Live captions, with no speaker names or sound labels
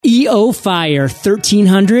EO Fire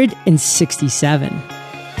 1367.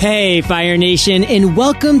 Hey, Fire Nation, and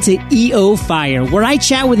welcome to EO Fire, where I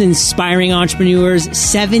chat with inspiring entrepreneurs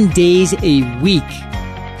 7 days a week.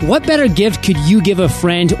 What better gift could you give a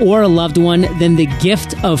friend or a loved one than the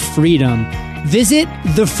gift of freedom? Visit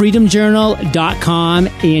thefreedomjournal.com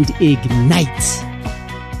and ignite.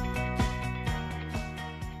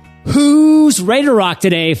 Who's ready to rock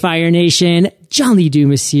today, Fire Nation? John Lee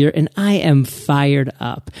Dumas here, and I am fired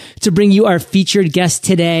up to bring you our featured guest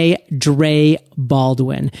today, Dre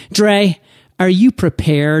Baldwin. Dre, are you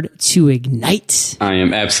prepared to ignite? I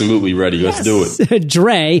am absolutely ready. Let's do it.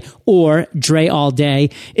 Dre, or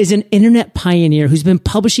DreAllDay, is an internet pioneer who's been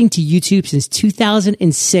publishing to YouTube since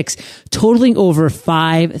 2006, totaling over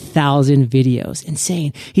 5,000 videos.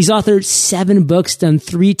 Insane. He's authored 7 books, done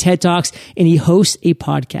 3 TED Talks, and he hosts a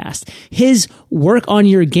podcast. His work on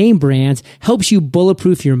your game brands helps you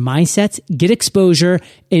bulletproof your mindset, get exposure,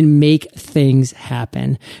 and make things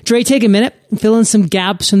happen. Dre, take a minute and fill in some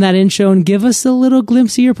gaps from that intro and give us a little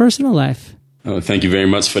glimpse of your personal life. Thank you very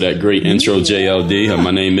much for that great intro, JLD.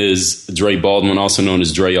 My name is Dre Baldwin, also known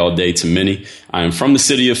as DreAllDay to many. I am from the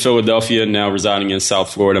city of Philadelphia, now residing in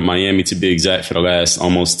South Florida, Miami to be exact, for the last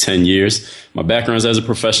almost 10 years. My background is as a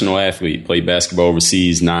professional athlete. Played basketball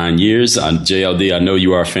overseas 9 years. JLD, I know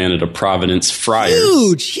you are a fan of the Providence Friars.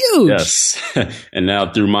 Huge. Yes. And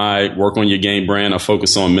now through my work on your game brand, I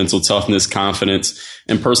focus on mental toughness, confidence,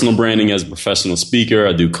 and personal branding as a professional speaker.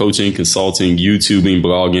 I do coaching, consulting, YouTubing,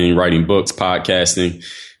 blogging, writing books, podcasting.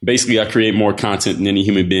 Basically, I create more content than any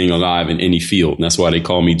human being alive in any field. And that's why they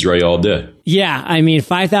call me DreAllDay. Yeah, I mean,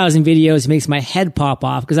 5,000 videos makes my head pop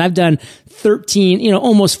off because I've done 13,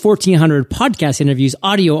 almost 1,400 podcast interviews,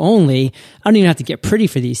 audio only. I don't even have to get pretty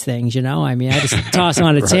for these things, I mean, I just toss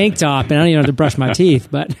on a tank top and I don't even have to brush my teeth,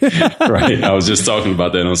 but. Right. I was just talking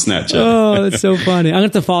about that on Snapchat. Oh, that's so funny. I'm going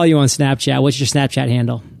to have to follow you on Snapchat. What's your Snapchat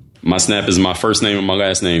handle? My Snap is my first name and my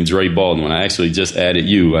last name, Dre Baldwin. I actually just added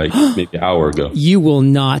you maybe an hour ago. You will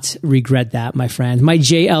not regret that, my friend. My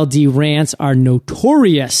JLD rants are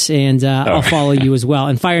notorious, and I'll follow you as well.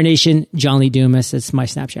 And Fire Nation, John Lee Dumas, that's my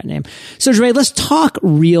Snapchat name. So Dre, let's talk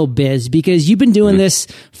real biz, because you've been doing this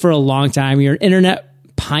for a long time. You're an internet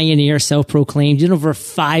pioneer, self-proclaimed. You did over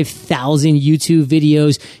 5,000 YouTube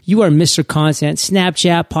videos. You are Mr. Content,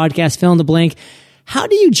 Snapchat, podcast, fill in the blank. How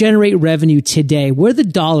do you generate revenue today? Where are the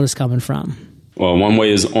dollars coming from? Well, one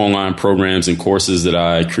way is online programs and courses that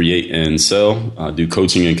I create and sell. I do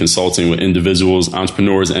coaching and consulting with individuals,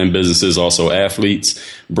 entrepreneurs, and businesses, also athletes.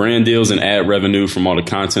 Brand deals and ad revenue from all the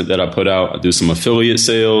content that I put out. I do some affiliate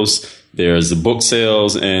sales. There's the book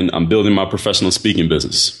sales, and I'm building my professional speaking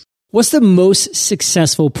business. What's the most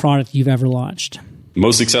successful product you've ever launched?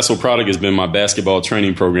 Most successful product has been my basketball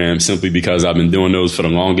training program, simply because I've been doing those for the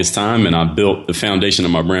longest time, and the foundation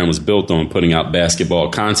of my brand was built on putting out basketball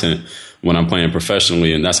content when I'm playing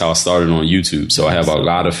professionally, and that's how I started on YouTube. So I have a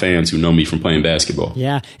lot of fans who know me from playing basketball.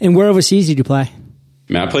 Yeah. And where overseas did you play?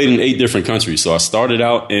 Man, I played in 8 different countries. So I started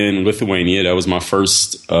out in Lithuania. That was my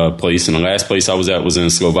first place, and the last place I was at was in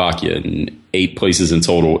Slovakia, and 8 places in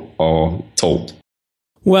total, all told.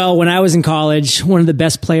 Well, when I was in college, one of the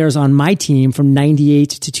best players on my team from 98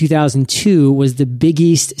 to 2002 was the Big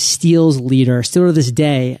East Steals leader, still to this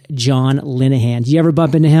day, John Linehan. Did you ever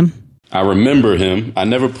bump into him? I remember him. I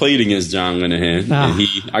never played against John Linehan.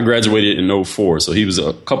 And I graduated in 2004, so he was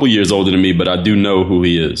a couple years older than me, but I do know who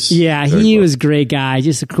he is. Yeah, he was a great guy.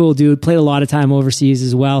 Just a cool dude. Played a lot of time overseas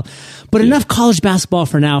as well. But enough college basketball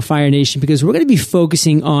for now, Fire Nation, because we're going to be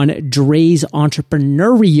focusing on Dre's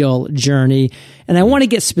entrepreneurial journey. And I want to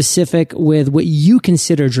get specific with what you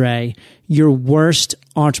consider, Dre, your worst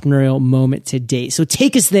entrepreneurial moment to date. So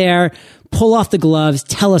take us there, pull off the gloves,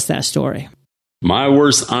 tell us that story. My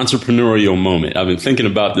worst entrepreneurial moment. I've been thinking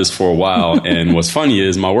about this for a while. And what's funny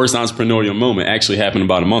is my worst entrepreneurial moment actually happened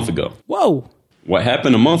about a month ago. Whoa. What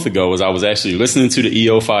happened a month ago was I was actually listening to the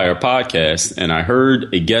EO Fire podcast, and I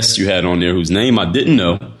heard a guest you had on there whose name I didn't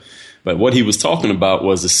know. But what he was talking about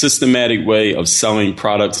was a systematic way of selling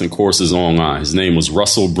products and courses online. His name was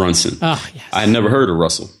Russell Brunson. Oh, yes. I had never heard of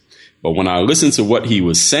Russell. But when I listened to what he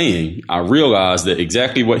was saying, I realized that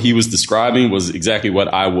exactly what he was describing was exactly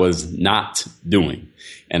what I was not doing.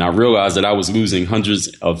 And I realized that I was losing hundreds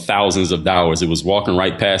of thousands of dollars. It was walking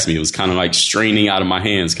right past me. It was kind of like straining out of my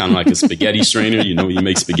hands, kind of like a spaghetti strainer. You know, you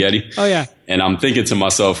make spaghetti. Oh, yeah. And I'm thinking to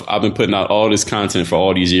myself, I've been putting out all this content for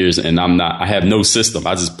all these years, and I have no system.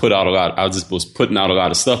 I just was putting out a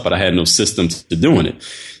lot of stuff, but I had no system to doing it.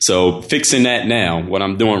 So fixing that now, what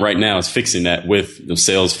I'm doing right now is fixing that with the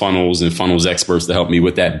sales funnels and funnels experts to help me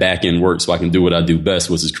with that back end work so I can do what I do best,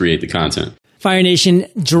 which is create the content. Fire Nation,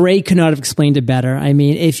 Dre could not have explained it better. I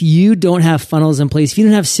mean, if you don't have funnels in place, if you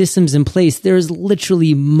don't have systems in place, there's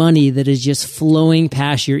literally money that is just flowing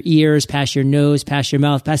past your ears, past your nose, past your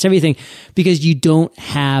mouth, past everything, because you don't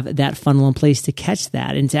have that funnel in place to catch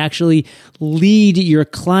that and to actually lead your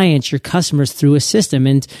clients, your customers through a system.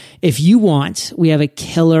 And if you want, we have a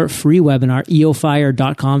killer free webinar,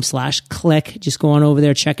 eofire.com/click. Just go on over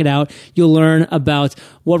there, check it out. You'll learn about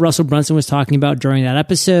what Russell Brunson was talking about during that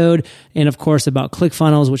episode. And of course, about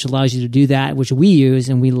ClickFunnels, which allows you to do that, which we use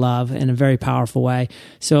and we love in a very powerful way.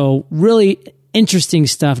 So really interesting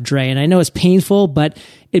stuff, Dre. And I know it's painful, but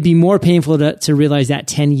it'd be more painful to realize that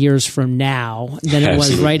 10 years from now than it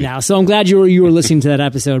was right now. So I'm glad you were listening to that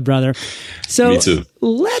episode, brother. So Me too.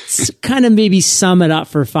 Let's kind of maybe sum it up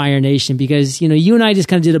for Fire Nation, because, you and I just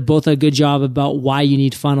kind of did both a good job about why you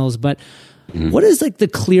need funnels, but what is like the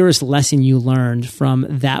clearest lesson you learned from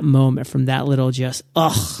that moment, from that little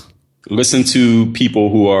Listen to people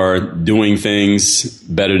who are doing things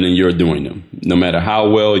better than you're doing them. No matter how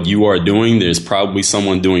well you are doing, there's probably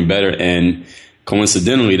someone doing better. And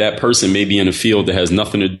coincidentally, that person may be in a field that has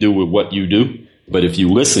nothing to do with what you do. But if you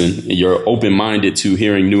listen, you're open-minded to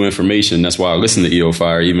hearing new information. That's why I listen to EO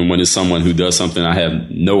Fire, even when it's someone who does something I have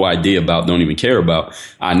no idea about, don't even care about.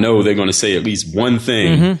 I know they're going to say at least one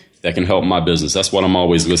thing that can help my business. That's what I'm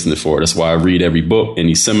always listening for. That's why I read every book,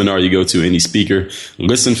 any seminar you go to, any speaker.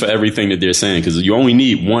 Listen for everything that they're saying, because you only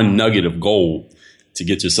need one nugget of gold to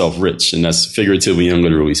get yourself rich. And that's figuratively and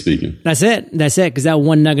literally speaking. That's it. Because that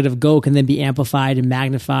one nugget of gold can then be amplified and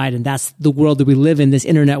magnified. And that's the world that we live in, this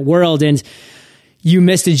internet world. And you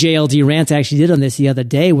missed a JLD rant I actually did on this the other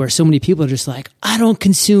day, where so many people are just like, I don't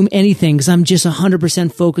consume anything because I'm just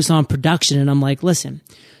 100% focused on production. And I'm like, listen,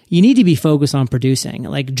 you need to be focused on producing.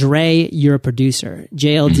 Like Dre, you're a producer.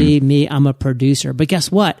 JLD, me, I'm a producer. But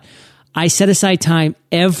guess what? I set aside time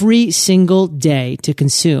every single day to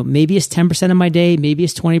consume. Maybe it's 10% of my day, maybe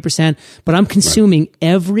it's 20%, but I'm consuming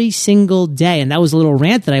every single day. And that was a little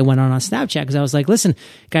rant that I went on Snapchat, because I was like, listen,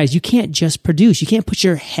 guys, you can't just produce. You can't put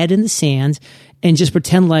your head in the sand and just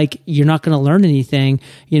pretend like you're not going to learn anything,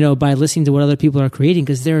 by listening to what other people are creating,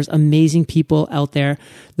 because there's amazing people out there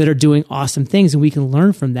that are doing awesome things and we can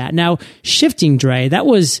learn from that. Now, shifting, Dre, that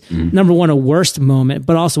was number one, a worst moment,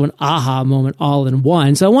 but also an aha moment all in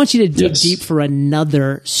one. So I want you to dig deep for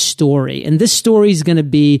another story. And this story is going to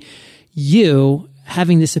be you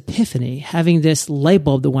having this epiphany, having this light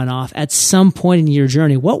bulb that went off at some point in your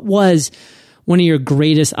journey. What was one of your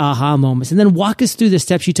greatest aha moments? And then walk us through the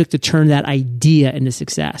steps you took to turn that idea into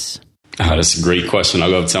success. Oh, that's a great question. I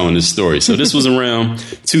love telling this story. So this was around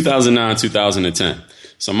 2009, 2010.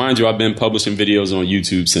 So mind you, I've been publishing videos on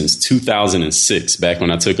YouTube since 2006, back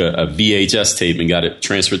when I took a VHS tape and got it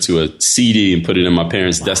transferred to a CD and put it in my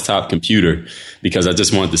parents' desktop computer, because I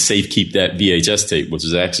just wanted to safe keep that VHS tape, which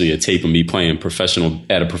is actually a tape of me playing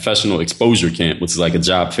at a professional exposure camp, which is like a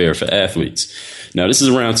job fair for athletes. Now, this is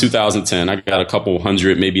around 2010. I got a couple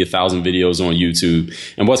hundred, maybe 1,000 videos on YouTube.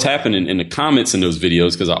 And what's happening in the comments in those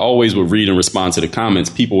videos, because I always would read and respond to the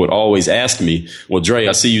comments, people would always ask me, well, Dre,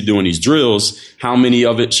 I see you doing these drills. How many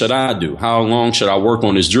of it should I do? How long should I work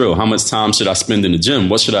on this drill? How much time should I spend in the gym?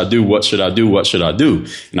 What should I do? What should I do? What should I do?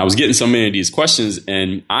 And I was getting so many of these questions.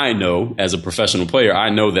 And I know, as a professional player, I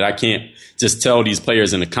know that I can't just tell these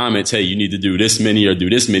players in the comments, hey, you need to do this many or do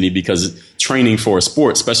this many, because training for a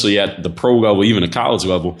sport, especially at the pro level, even the college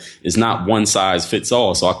level, is not one size fits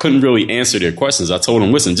all. So I couldn't really answer their questions. I told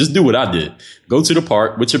them, listen, just do what I did. Go to the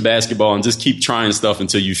park with your basketball and just keep trying stuff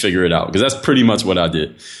until you figure it out, because that's pretty much what I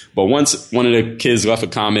did. But once one of the kids left a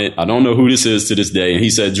comment, I don't know who this is to this day, and he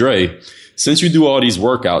said, Dre, since you do all these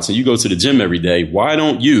workouts and you go to the gym every day, why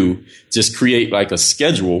don't you just create like a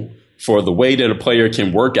schedule for the way that a player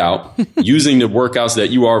can work out using the workouts that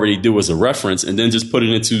you already do as a reference, and then just put it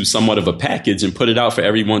into somewhat of a package and put it out for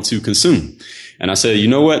everyone to consume. And I said, you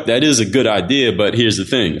know what? That is a good idea. But here's the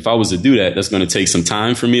thing. If I was to do that, that's going to take some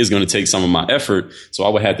time for me. It's going to take some of my effort. So I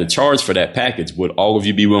would have to charge for that package. Would all of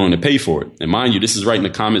you be willing to pay for it? And mind you, this is right in the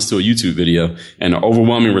comments to a YouTube video. And the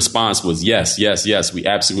overwhelming response was yes, yes, yes. We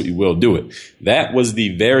absolutely will do it. That was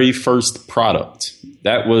the very first product.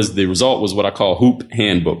 That was the result, was what I call Hoop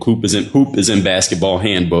Handbook. Hoop is in basketball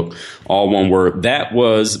handbook, all one word. That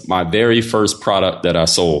was my very first product that I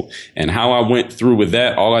sold. And how I went through with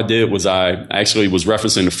that, all I did was I actually was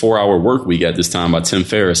referencing the 4-Hour Work Week at this time by Tim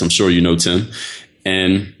Ferriss. I'm sure you know Tim.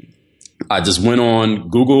 And I just went on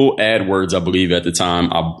Google AdWords, I believe at the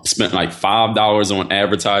time. I spent like $5 on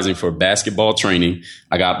advertising for basketball training.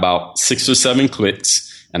 I got about 6 or 7 clicks.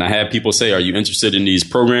 And I had people say, are you interested in these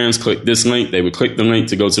programs? Click this link. They would click the link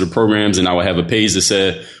to go to the programs, and I would have a page that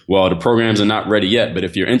said, well, the programs are not ready yet, but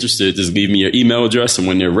if you're interested, just leave me your email address, and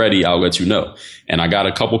when they're ready, I'll let you know. And I got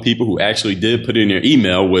a couple people who actually did put in their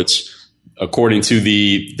email, which according to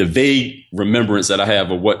the vague remembrance that I have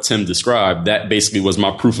of what Tim described, that basically was my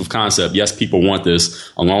proof of concept. Yes, people want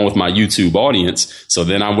this, along with my YouTube audience. So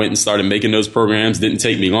then I went and started making those programs. Didn't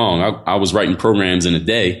take me long. I was writing programs in a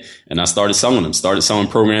day, and I started selling them. Started selling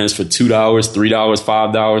programs for $2, $3,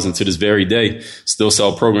 $5, and to this very day, still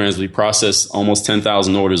sell programs. We processed almost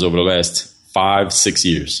 10,000 orders over the last 5-6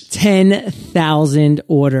 years. 10,000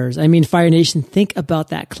 orders. I mean, Fire Nation, think about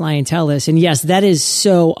that clientele list. And yes, that is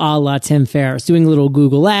so a la Tim Ferriss, doing a little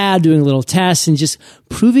Google ad, doing a little tests, and just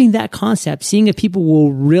proving that concept, seeing if people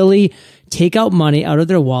will really take out money out of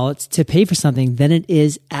their wallets to pay for something, then it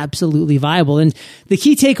is absolutely viable. And the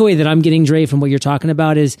key takeaway that I'm getting, Dre, from what you're talking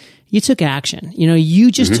about is you took action. You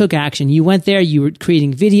just took action. You went there, you were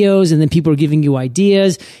creating videos, and then people were giving you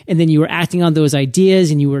ideas, and then you were acting on those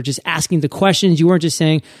ideas, and you were just asking the questions. You weren't just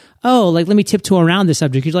saying, oh, like, let me tiptoe around the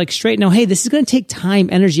subject. You're like, straight, no, hey, this is going to take time,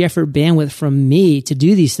 energy, effort, bandwidth from me to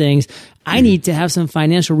do these things. I need to have some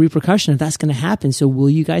financial repercussion if that's going to happen. So will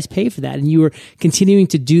you guys pay for that? And you were continuing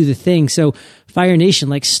to do the thing. So Fire Nation,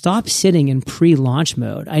 like, stop sitting in pre-launch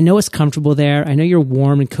mode. I know it's comfortable there. I know you're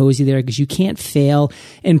warm and cozy there because you can't fail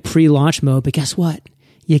in pre-launch mode. But guess what?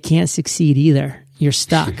 You can't succeed either. You're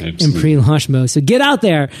stuck in pre-launch mode. So get out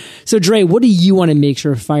there. So Dre, what do you want to make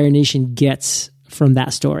sure Fire Nation gets from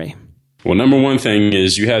that story? Well, number one thing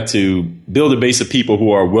is you have to build a base of people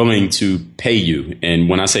who are willing to pay you. And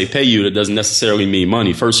when I say pay you, that doesn't necessarily mean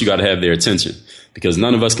money. First, you got to have their attention, because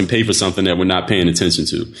none of us can pay for something that we're not paying attention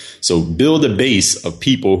to. So build a base of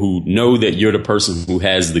people who know that you're the person who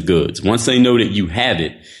has the goods. Once they know that you have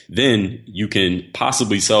it, then you can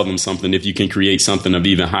possibly sell them something if you can create something of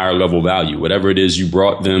even higher level value. Whatever it is you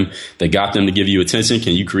brought them that got them to give you attention,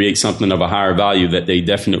 can you create something of a higher value that they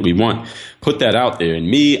definitely want? Put that out there. And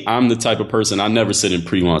me, I'm the type of person, I never sit in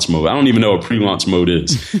pre-launch mode. I don't even know what pre-launch mode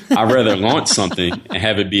is. I'd rather launch something and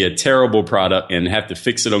have it be a terrible product and have to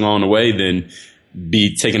fix it along the way than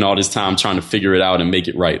be taking all this time trying to figure it out and make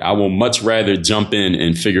it right. I will much rather jump in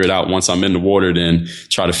and figure it out once I'm in the water than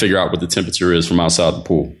try to figure out what the temperature is from outside the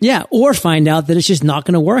pool. Yeah. Or find out that it's just not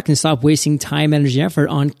going to work and stop wasting time, energy, effort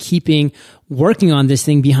on working on this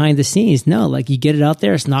thing behind the scenes. No, like, you get it out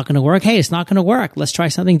there. It's not going to work. Hey, it's not going to work. Let's try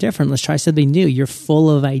something different. Let's try something new. You're full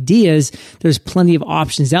of ideas. There's plenty of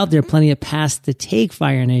options out there, plenty of paths to take,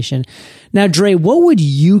 Fire Nation. Now, Dre, what would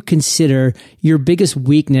you consider your biggest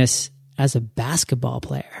weakness as a basketball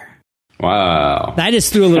player? Wow. I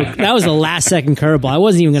just threw that was a last second curveball. I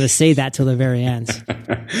wasn't even going to say that till the very end.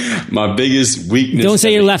 My biggest weakness. Don't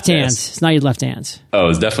say your left hand. It's not your left hand. Oh,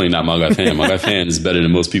 it's definitely not my left hand. My left hand is better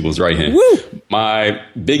than most people's right hand. Woo! My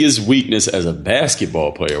biggest weakness as a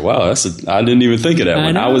basketball player. Wow. I didn't even think of that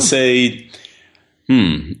one. I would say,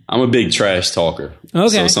 I'm a big trash talker. Okay.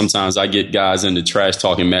 So sometimes I get guys into trash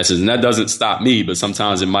talking matches, and that doesn't stop me, but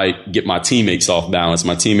sometimes it might get my teammates off balance,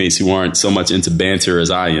 my teammates who aren't so much into banter as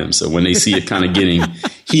I am. So when they see it kind of getting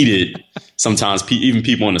heated, sometimes even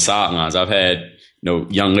people on the sidelines, I've had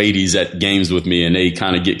young ladies at games with me, and they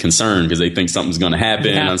kind of get concerned because they think something's going to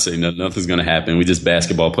happen. Yeah. And I say, no, nothing's going to happen. We just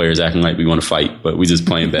basketball players acting like we want to fight, but we just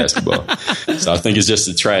playing basketball. So I think it's just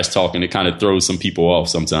the trash talking that kind of throws some people off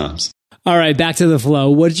sometimes. All right, back to the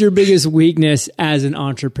flow. What's your biggest weakness as an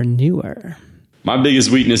entrepreneur? My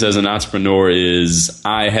biggest weakness as an entrepreneur is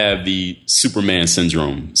I have the Superman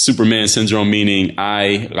syndrome. Superman syndrome meaning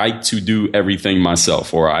I like to do everything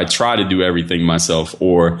myself, or I try to do everything myself,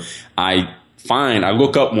 or I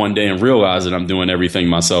look up one day and realize that I'm doing everything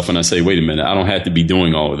myself, and I say, wait a minute, I don't have to be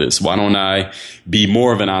doing all of this. Why don't I be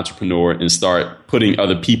more of an entrepreneur and start putting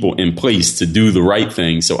other people in place to do the right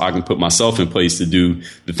thing so I can put myself in place to do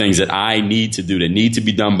the things that I need to do, that need to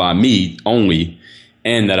be done by me only,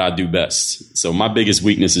 and that I do best. So my biggest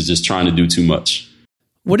weakness is just trying to do too much.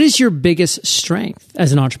 What is your biggest strength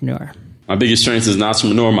as an entrepreneur? My biggest strength as an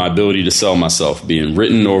entrepreneur, my ability to sell myself, be in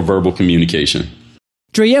written or verbal communication.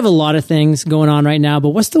 Dre, you have a lot of things going on right now, but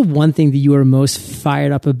what's the one thing that you are most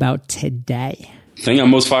fired up about today? The thing I'm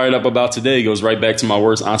most fired up about today goes right back to my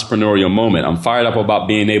worst entrepreneurial moment. I'm fired up about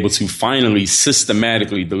being able to finally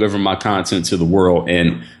systematically deliver my content to the world.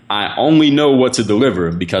 And I only know what to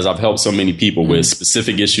deliver because I've helped so many people with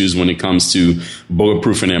specific issues when it comes to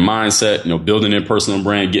bulletproofing their mindset, building their personal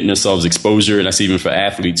brand, getting themselves exposure. And that's even for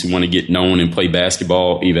athletes who want to get known and play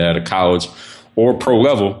basketball, either at a college or pro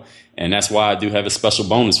level. And that's why I do have a special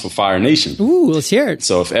bonus for Fire Nation. Ooh, let's hear it.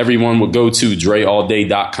 So if everyone would go to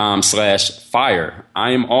DreAllDay.com/fire,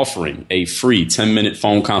 I am offering a free 10-minute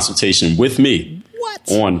phone consultation with me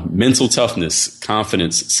on mental toughness,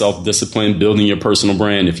 confidence, self-discipline, building your personal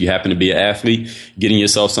brand. If you happen to be an athlete, getting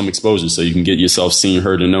yourself some exposure so you can get yourself seen,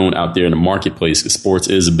 heard, and known out there in the marketplace, because sports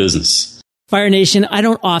is a business. Fire Nation, I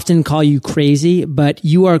don't often call you crazy, but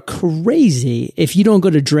you are crazy if you don't go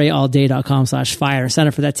to DreAllDay.com/fire and sign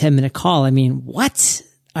up for that 10-minute call. I mean, what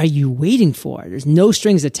are you waiting for? There's no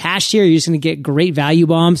strings attached here. You're just going to get great value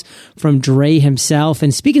bombs from Dre himself.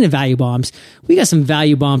 And speaking of value bombs, we got some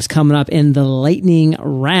value bombs coming up in the lightning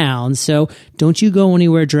round. So don't you go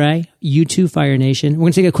anywhere, Dre. You too, Fire Nation. We're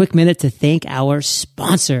going to take a quick minute to thank our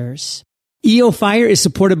sponsors. EO Fire is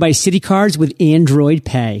supported by City Cards with Android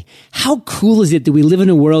Pay. How cool is it that we live in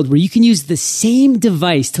a world where you can use the same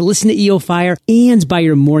device to listen to EO Fire and buy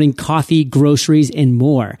your morning coffee, groceries, and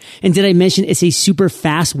more? And did I mention it's a super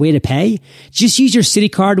fast way to pay? Just use your City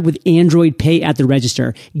Card with Android Pay at the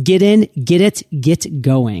register. Get in, get it, get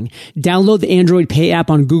going. Download the Android Pay app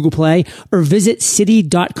on Google Play or visit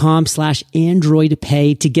city.com/Android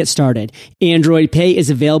Pay to get started. Android Pay is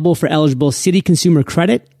available for eligible City consumer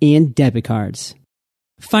credit and debit cards.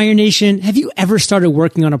 Fire Nation, have you ever started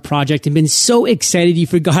working on a project and been so excited you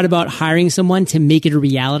forgot about hiring someone to make it a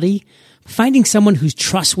reality? Finding someone who's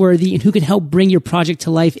trustworthy and who can help bring your project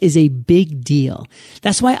to life is a big deal.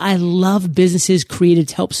 That's why I love businesses created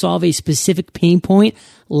to help solve a specific pain point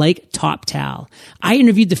like TopTal. I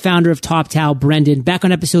interviewed the founder of TopTal, Brendan, back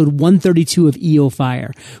on episode 132 of EO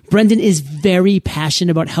Fire. Brendan is very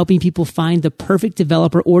passionate about helping people find the perfect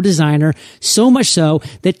developer or designer, so much so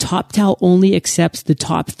that TopTal only accepts the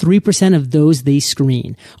top 3% of those they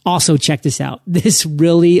screen. Also, check this out. This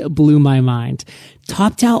really blew my mind.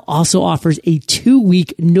 TopTal also offers a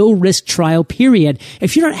 2-week no-risk trial period.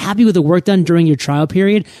 If you're not happy with the work done during your trial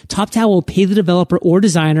period, TopTal will pay the developer or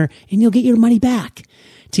designer and you'll get your money back.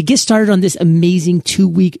 To get started on this amazing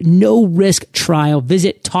 2-week no-risk trial,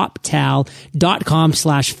 visit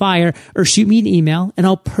TopTal.com/fire or shoot me an email and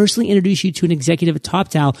I'll personally introduce you to an executive at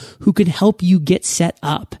TopTal who can help you get set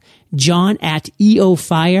up.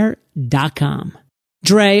 John@eofire.com.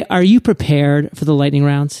 Dre, are you prepared for the lightning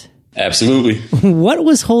rounds? Absolutely. What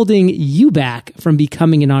was holding you back from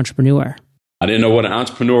becoming an entrepreneur? I didn't know what an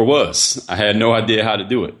entrepreneur was. I had no idea how to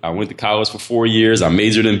do it. I went to college for 4 years. I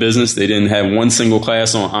majored in business. They didn't have one single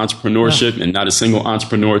class on entrepreneurship and not a single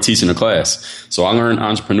entrepreneur teaching a class. So I learned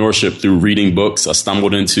entrepreneurship through reading books. I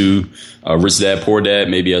stumbled into Rich Dad, Poor Dad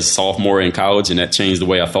maybe as a sophomore in college, and that changed the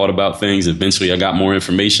way I thought about things. Eventually, I got more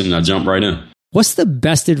information and I jumped right in. What's the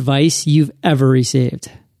best advice you've ever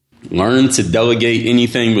received? Learn to delegate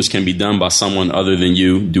anything which can be done by someone other than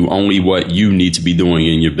you. Do only what you need to be doing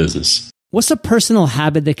in your business. What's a personal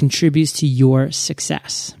habit that contributes to your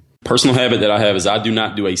success? Personal habit that I have is I do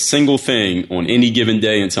not do a single thing on any given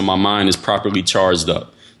day until my mind is properly charged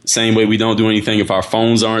up. The same way we don't do anything if our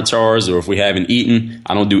phones aren't charged or if we haven't eaten.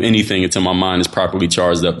 I don't do anything until my mind is properly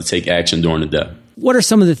charged up to take action during the day. What are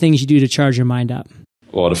some of the things you do to charge your mind up?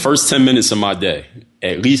 Well, the first 10 minutes of my day,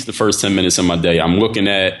 at least the first 10 minutes of my day, I'm looking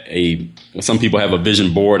at some people have a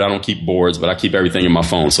vision board. I don't keep boards, but I keep everything in my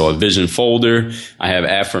phone. So a vision folder, I have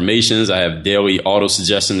affirmations, I have daily auto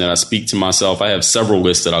suggestion that I speak to myself. I have several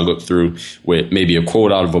lists that I look through with maybe a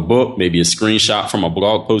quote out of a book, maybe a screenshot from a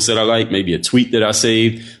blog post that I like, maybe a tweet that I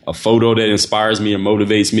saved, a photo that inspires me or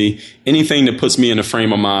motivates me, anything that puts me in a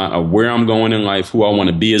frame of mind of where I'm going in life, who I want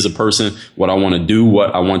to be as a person, what I want to do,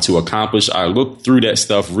 what I want to accomplish. I look through that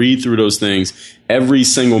stuff, read through those things every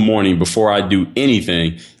single morning before I do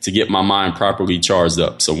anything to get my mind properly charged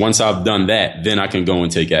up. So once I've done that, then I can go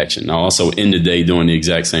and take action. I'll also end the day doing the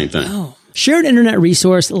exact same thing. Oh. Share an internet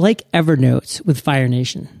resource like Evernote with Fire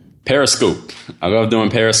Nation. Periscope. I love doing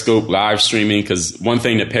Periscope live streaming because one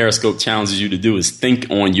thing that Periscope challenges you to do is think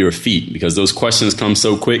on your feet because those questions come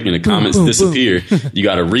so quick and the comments disappear. You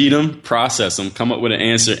got to read them, process them, come up with an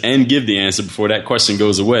answer and give the answer before that question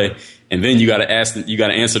goes away. And then you got to answer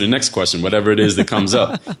the next question, whatever it is that comes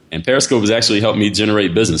up. And Periscope has actually helped me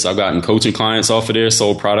generate business. I've gotten coaching clients off of there,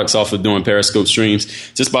 sold products off of doing Periscope streams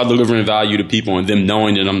just by delivering value to people and them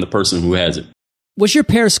knowing that I'm the person who has it. What's your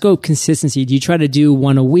Periscope consistency? Do you try to do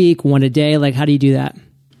one a week, one a day? Like, how do you do that?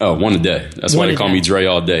 Oh, one a day. That's why they call me Dre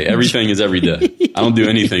all day. Everything is every day. I don't do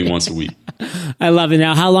anything once a week. I love it.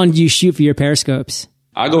 Now, how long do you shoot for your Periscopes?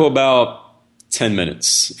 I go about 10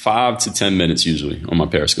 minutes, 5 to 10 minutes usually on my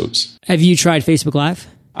Periscopes. Have you tried Facebook Live?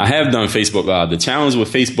 I have done Facebook Live. The challenge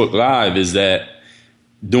with Facebook Live is that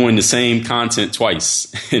doing the same content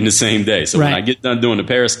twice in the same day. So when I get done doing the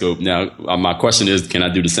Periscope, now my question is, can I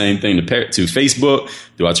do the same thing to Facebook?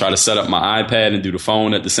 Do I try to set up my iPad and do the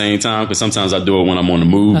phone at the same time? Because sometimes I do it when I'm on the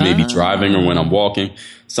move, maybe driving or when I'm walking.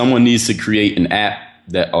 Someone needs to create an app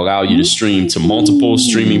that allow you to stream to multiple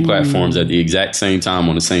streaming platforms at the exact same time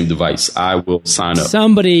on the same device. I will sign up.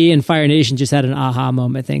 Somebody in Fire Nation just had an aha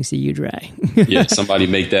moment thanks to you, Dre. Yeah, somebody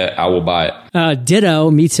make that. I will buy it. Ditto,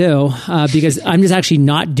 me too. Because I'm just actually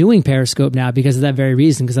not doing Periscope now because of that very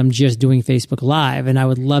reason, because I'm just doing Facebook Live. And I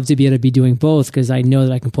would love to be able to be doing both because I know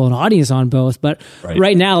that I can pull an audience on both. But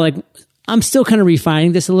right now, like, I'm still kind of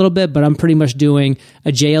refining this a little bit, but I'm pretty much doing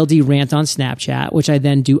a JLD rant on Snapchat, which I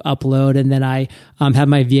then do upload, and then I have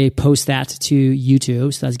my VA post that to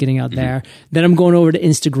YouTube, so that's getting out there. Then I'm going over to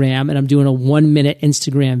Instagram, and I'm doing a 1-minute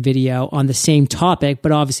Instagram video on the same topic,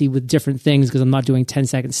 but obviously with different things because I'm not doing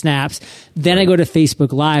 10-second snaps. Then I go to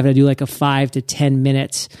Facebook Live, and I do like a 5 to 10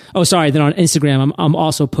 minutes. Oh, sorry. Then on Instagram, I'm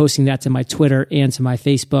also posting that to my Twitter and to my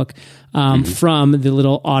Facebook from the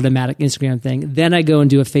little automatic Instagram thing. Then I go and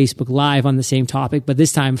do a Facebook Live on the same topic, but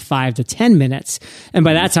this time 5 to 10 minutes. And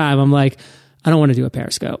by that time, I'm like, I don't want to do a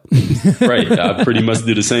Periscope. Right. I pretty much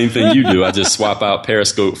do the same thing you do. I just swap out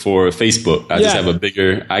Periscope for Facebook. I just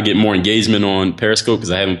have I get more engagement on Periscope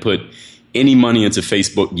because I haven't put any money into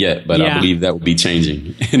Facebook yet, but I believe that will be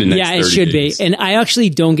changing in the next 30 days. Yeah, it should be. And I actually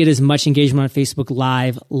don't get as much engagement on Facebook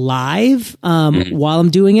Live while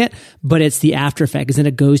I'm doing it, but it's the after effect because then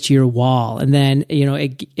it goes to your wall. And then,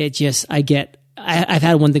 I've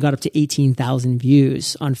had one that got up to 18,000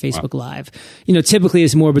 views on Facebook Live. Typically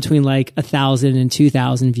it's more between like 1,000 and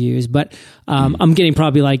 2,000 views, but I'm getting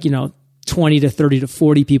probably like, 20 to 30 to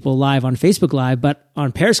 40 people live on Facebook Live, but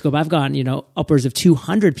on Periscope, I've gotten, upwards of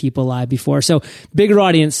 200 people live before. So bigger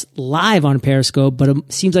audience live on Periscope, but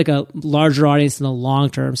it seems like a larger audience in the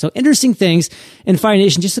long term. So interesting things in Fire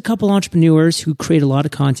Nation, just a couple entrepreneurs who create a lot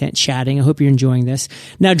of content chatting. I hope you're enjoying this.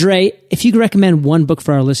 Now, Dre, if you could recommend one book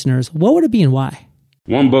for our listeners, what would it be and why?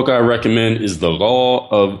 One book I recommend is The Law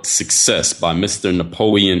of Success by Mr.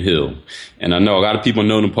 Napoleon Hill. And I know a lot of people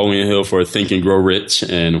know Napoleon Hill for Think and Grow Rich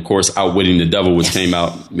and, of course, Outwitting the Devil, which came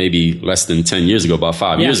out maybe less than 10 years ago, about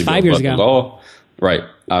 5 years ago. 5 years ago.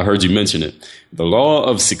 I heard you mention it. The Law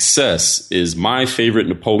of Success is my favorite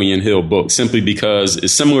Napoleon Hill book simply because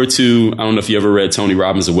it's similar to, I don't know if you ever read Tony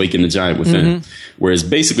Robbins' Awaken the Giant Within, whereas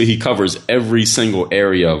basically he covers every single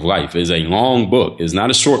area of life. It's a long book. It's not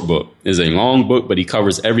a short book. It's a long book, but he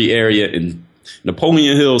covers every area. And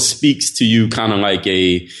Napoleon Hill speaks to you he's kind of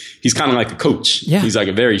like a coach. Yeah. He's like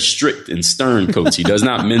a very strict and stern coach. He does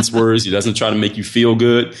not mince words. He doesn't try to make you feel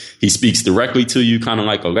good. He speaks directly to you, kind of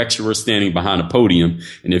like a lecturer standing behind a podium.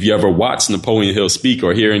 And if you ever watch Napoleon Hill speak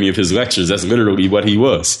or hear any of his lectures, that's literally what he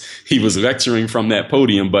was. He was lecturing from that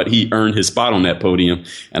podium, but he earned his spot on that podium.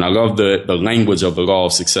 And I love the language of The Law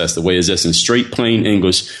of Success, the way it's just in straight, plain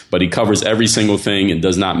English, but he covers every single thing and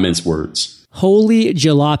does not mince words. Holy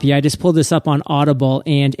jalopy. I just pulled this up on Audible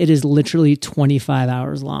and it is literally 25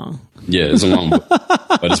 hours long. Yeah, it's a long book,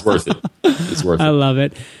 but it's worth it. It's worth it. I love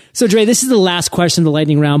it. So Dre, this is the last question of the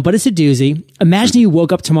lightning round, but it's a doozy. Imagine you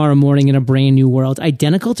woke up tomorrow morning in a brand new world,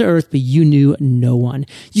 identical to Earth, but you knew no one.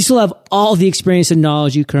 You still have all the experience and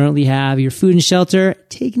knowledge you currently have, your food and shelter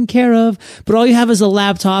taken care of, but all you have is a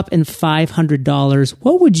laptop and $500.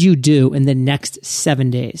 What would you do in the next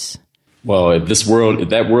 7 days? Well, if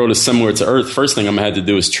that world is similar to Earth, first thing I'm going to have to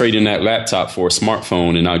do is trade in that laptop for a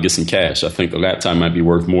smartphone and I'll get some cash. I think the laptop might be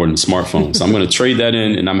worth more than the smartphone. So I'm going to trade that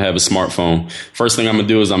in and I'm going to have a smartphone. First thing I'm going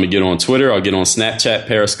to do is I'm going to get on Twitter. I'll get on Snapchat,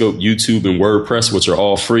 Periscope, YouTube, and WordPress, which are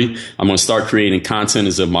all free. I'm going to start creating content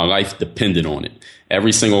as if my life depended on it.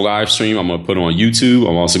 Every single live stream I'm going to put on YouTube.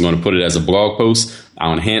 I'm also going to put it as a blog post.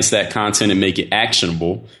 I'll enhance that content and make it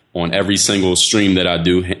actionable on every single stream that I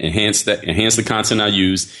do. Enhance the content I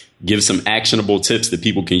use. Give some actionable tips that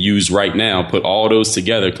people can use right now. Put all those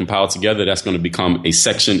together, compile together. That's going to become a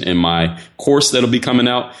section in my course that'll be coming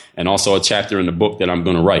out and also a chapter in the book that I'm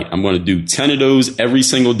going to write. I'm going to do 10 of those every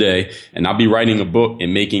single day, and I'll be writing a book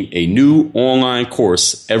and making a new online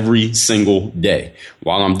course every single day.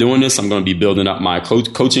 While I'm doing this, I'm going to be building up my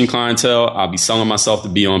coaching clientele. I'll be selling myself to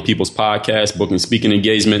be on people's podcasts, booking speaking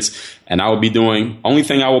engagements, and I will be only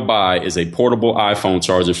thing I will buy is a portable iPhone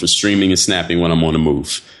charger for streaming and snapping when I'm on the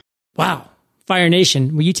move. Wow. Fire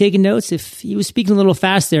Nation, were you taking notes? If he was speaking a little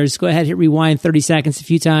fast there, just go ahead, hit rewind 30 seconds a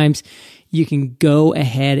few times. You can go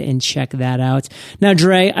ahead and check that out. Now,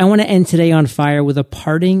 Dre, I want to end today on fire with a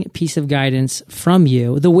parting piece of guidance from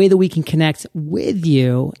you, the way that we can connect with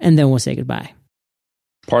you, and then we'll say goodbye.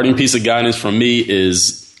 Parting piece of guidance from me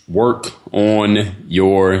is work on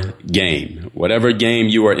your game. Whatever game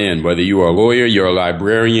you are in, whether you are a lawyer, you're a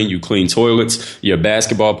librarian, you clean toilets, you're a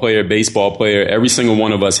basketball player, baseball player, every single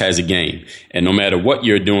one of us has a game. And no matter what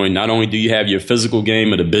you're doing, not only do you have your physical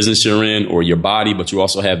game of the business you're in or your body, but you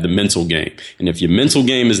also have the mental game. And if your mental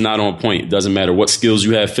game is not on point, it doesn't matter what skills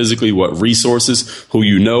you have physically, what resources, who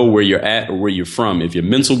you know, where you're at or where you're from. If your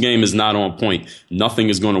mental game is not on point, nothing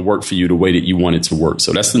is going to work for you the way that you want it to work.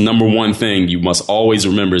 So that's the number one thing you must always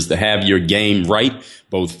remember, is to have your game right,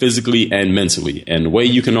 both physically and mentally. And the way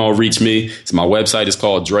you can all reach me is my website is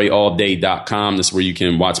called DreAllDay.com. That's where you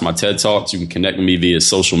can watch my TED Talks. You can connect with me via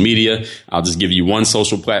social media. I'll just give you one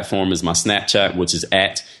social platform, is my Snapchat, which is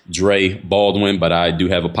at Dre Baldwin. But I do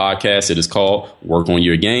have a podcast. It is called Work on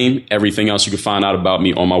Your Game. Everything else you can find out about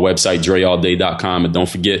me on my website, DreAllDay.com. And don't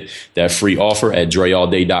forget that free offer at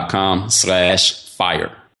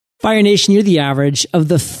DreAllDay.com/fire. Fire Nation, you're the average of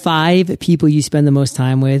the 5 people you spend the most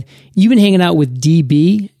time with. You've been hanging out with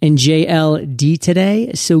DB and JLD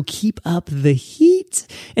today, so keep up the heat.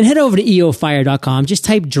 And head over to eofire.com. Just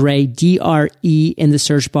type Dre, D-R-E, in the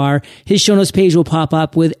search bar. His show notes page will pop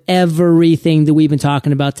up with everything that we've been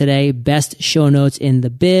talking about today. Best show notes in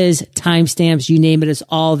the biz, timestamps, you name it, it's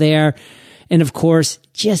all there. And of course,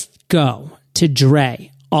 just go to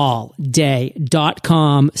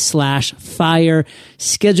DreAllDay.com/fire.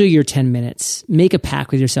 Schedule your 10 minutes. Make a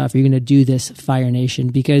pact with yourself. You're going to do this, Fire Nation,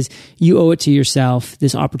 because you owe it to yourself,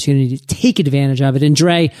 this opportunity to take advantage of it. And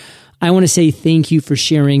Dre, I want to say thank you for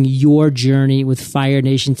sharing your journey with Fire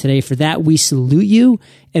Nation today. For that, we salute you,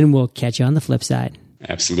 and we'll catch you on the flip side.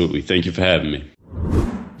 Absolutely. Thank you for having me.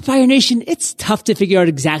 Fire Nation, it's tough to figure out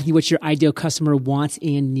exactly what your ideal customer wants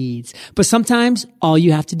and needs, but sometimes all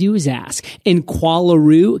you have to do is ask, and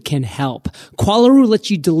Qualaroo can help. Qualaroo lets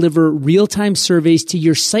you deliver real-time surveys to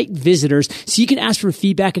your site visitors so you can ask for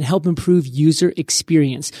feedback and help improve user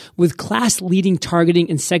experience. With class-leading targeting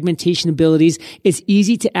and segmentation abilities, it's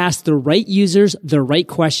easy to ask the right users the right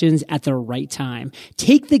questions at the right time.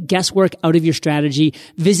 Take the guesswork out of your strategy.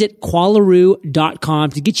 Visit Qualaroo.com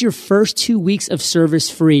to get your first 2 weeks of service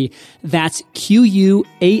free. That's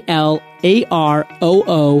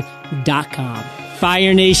QUALAROO.com.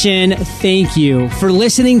 Fire Nation, thank you for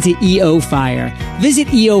listening to EO Fire. Visit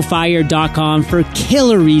EOFire.com for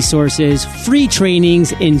killer resources, free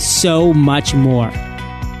trainings, and so much more.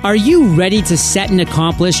 Are you ready to set and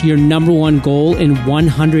accomplish your number one goal in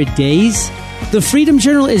 100 days? The Freedom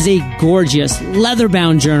Journal is a gorgeous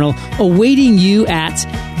leather-bound journal awaiting you at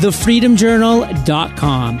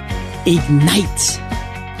thefreedomjournal.com. Ignite.